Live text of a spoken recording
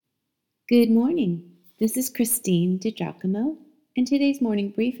Good morning. This is Christine DiGiacomo, and today's morning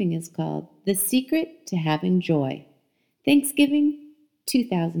briefing is called The Secret to Having Joy, Thanksgiving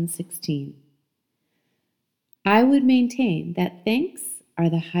 2016. I would maintain that thanks are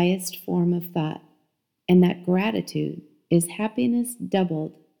the highest form of thought, and that gratitude is happiness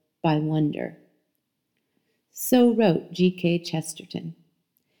doubled by wonder. So wrote G.K. Chesterton.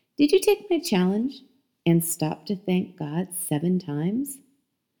 Did you take my challenge and stop to thank God 7 times?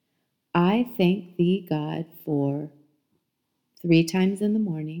 I thank thee, God, for 3 times in the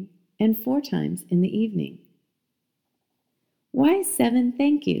morning and 4 times in the evening. Why 7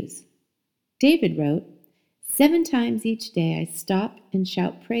 thank yous? David wrote, 7 times each day I stop and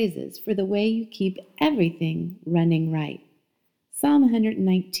shout praises for the way you keep everything running right. Psalm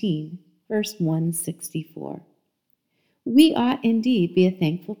 119, verse 164. We ought indeed be a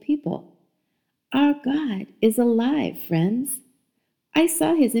thankful people. Our God is alive, friends. I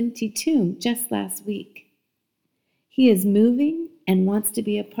saw his empty tomb just last week. He is moving and wants to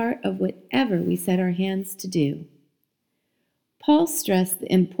be a part of whatever we set our hands to do. Paul stressed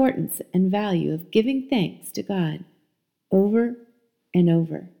the importance and value of giving thanks to God over and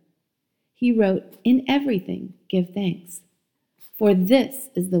over. He wrote, "In everything give thanks, for this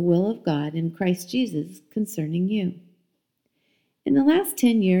is the will of God in Christ Jesus concerning you." In the last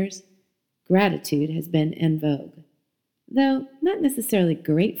 10 years, gratitude has been en vogue, though not necessarily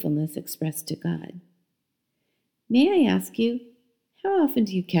gratefulness expressed to God. May I ask you, how often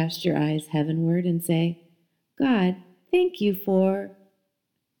do you cast your eyes heavenward and say, "God, thank you for,"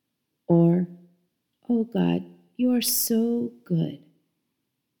 or, "Oh God, you are so good.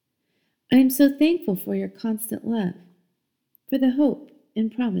 I am so thankful for your constant love, for the hope and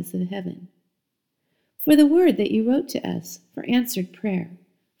promise of heaven, for the word that you wrote to us, for answered prayer,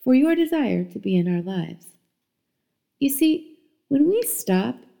 for your desire to be in our lives." You see, when we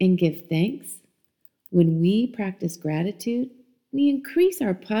stop and give thanks, when we practice gratitude, we increase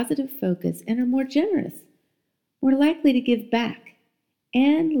our positive focus and are more generous, more likely to give back,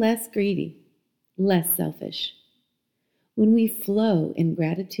 and less greedy, less selfish. When we flow in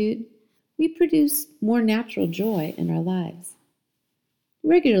gratitude, we produce more natural joy in our lives.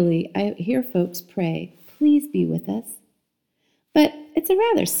 Regularly, I hear folks pray, "Please be with us." But it's a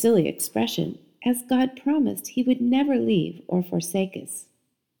rather silly expression, as God promised he would never leave or forsake us.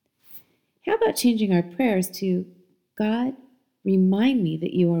 How about changing our prayers to, "God, remind me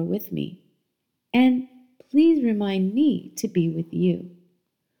that you are with me, and please remind me to be with you.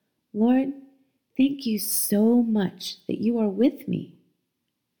 Lord, thank you so much that you are with me."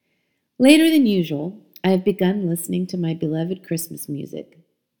 Later than usual, I have begun listening to my beloved Christmas music.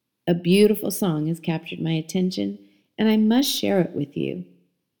 A beautiful song has captured my attention, and I must share it with you.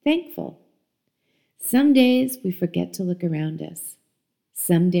 Thankful. Some days we forget to look around us.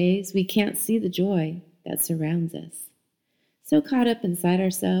 Some days we can't see the joy that surrounds us. So caught up inside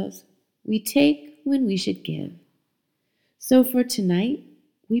ourselves, we take when we should give. So for tonight,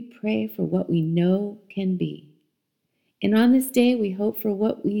 we pray for what we know can be. And on this day, we hope for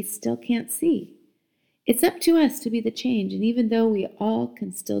what we still can't see. It's up to us to be the change, and even though we all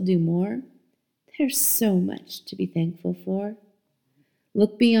can still do more, there's so much to be thankful for.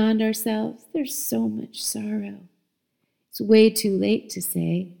 Look beyond ourselves. There's so much sorrow. It's way too late to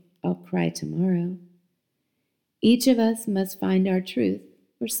say, "I'll cry tomorrow." Each of us must find our truth.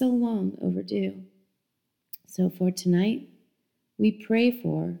 We're so long overdue. So for tonight, we pray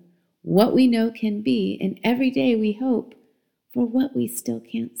for what we know can be, and every day we hope for what we still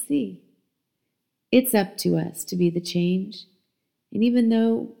can't see. It's up to us to be the change, and even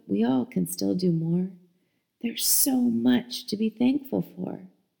though we all can still do more, there's so much to be thankful for.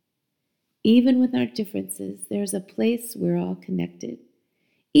 Even with our differences, there's a place we're all connected.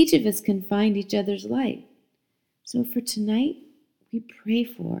 Each of us can find each other's light. So for tonight, we pray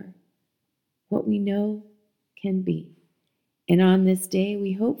for what we know can be. And on this day,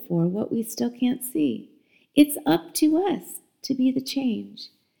 we hope for what we still can't see. It's up to us to be the change.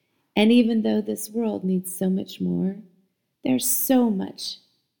 And even though this world needs so much more, there's so much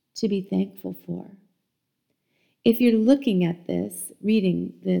to be thankful for. If you're looking at this,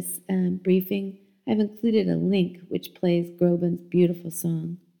 reading this briefing, I've included a link which plays Groban's beautiful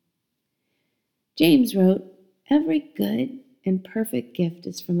song. James wrote, "Every good and perfect gift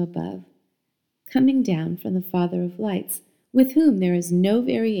is from above, coming down from the Father of lights, with whom there is no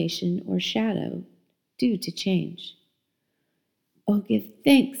variation or shadow due to change." "Oh, give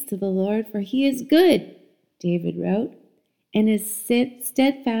thanks to the Lord, for he is good," David wrote, "and his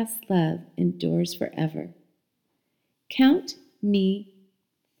steadfast love endures forever. Count me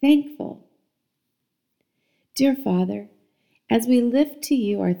thankful." Dear Father, As we lift to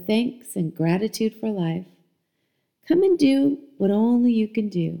you our thanks and gratitude for life, come and do what only you can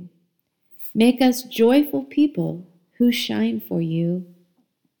do. Make us joyful people who shine for you.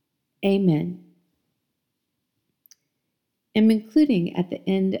 Amen. I'm including at the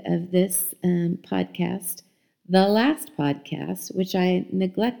end of this podcast, the last podcast, which I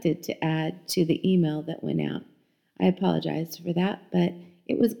neglected to add to the email that went out. I apologize for that, but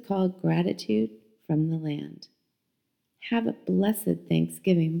it was called Gratitude from the Land. Have a blessed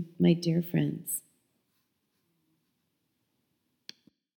Thanksgiving, my dear friends.